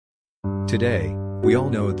Today, we all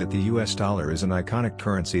know that the US dollar is an iconic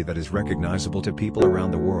currency that is recognizable to people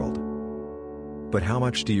around the world. But how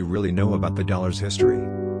much do you really know about the dollar's history?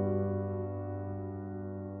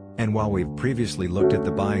 And while we've previously looked at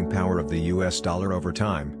the buying power of the US dollar over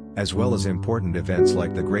time, as well as important events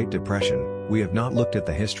like the Great Depression, we have not looked at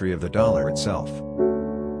the history of the dollar itself.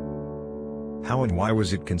 How and why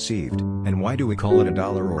was it conceived, and why do we call it a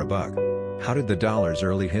dollar or a buck? How did the dollar's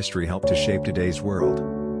early history help to shape today's world?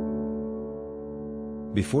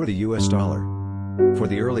 Before the US dollar, for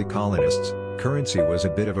the early colonists, currency was a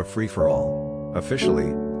bit of a free-for-all.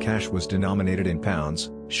 Officially, cash was denominated in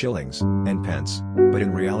pounds, shillings, and pence, but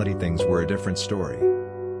in reality things were a different story.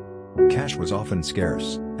 Cash was often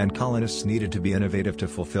scarce, and colonists needed to be innovative to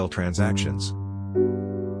fulfill transactions.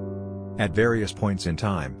 At various points in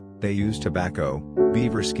time, they used tobacco,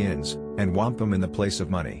 beaver skins, and wampum in the place of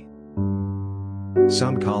money.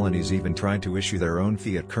 Some colonies even tried to issue their own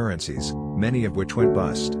fiat currencies, many of which went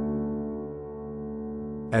bust.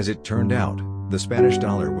 As it turned out, the Spanish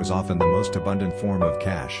dollar was often the most abundant form of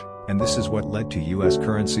cash, and this is what led to US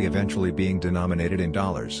currency eventually being denominated in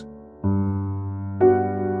dollars.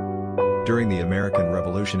 During the American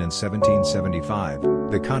Revolution in 1775,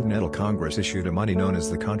 the Continental Congress issued a money known as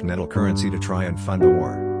the continental currency to try and fund the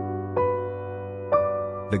war.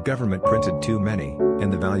 The government printed too many,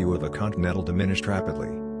 and the value of a continental diminished rapidly.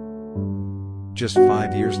 Just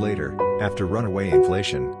 5 years later, after runaway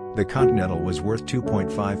inflation, the continental was worth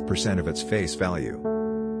 2.5% of its face value.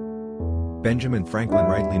 Benjamin Franklin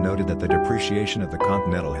rightly noted that the depreciation of the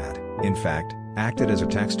continental had, in fact, acted as a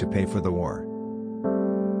tax to pay for the war.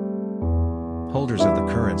 Holders of the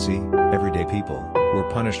currency, everyday people, were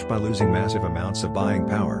punished by losing massive amounts of buying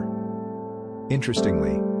power.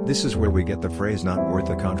 Interestingly, this is where we get the phrase "not worth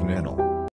a continental."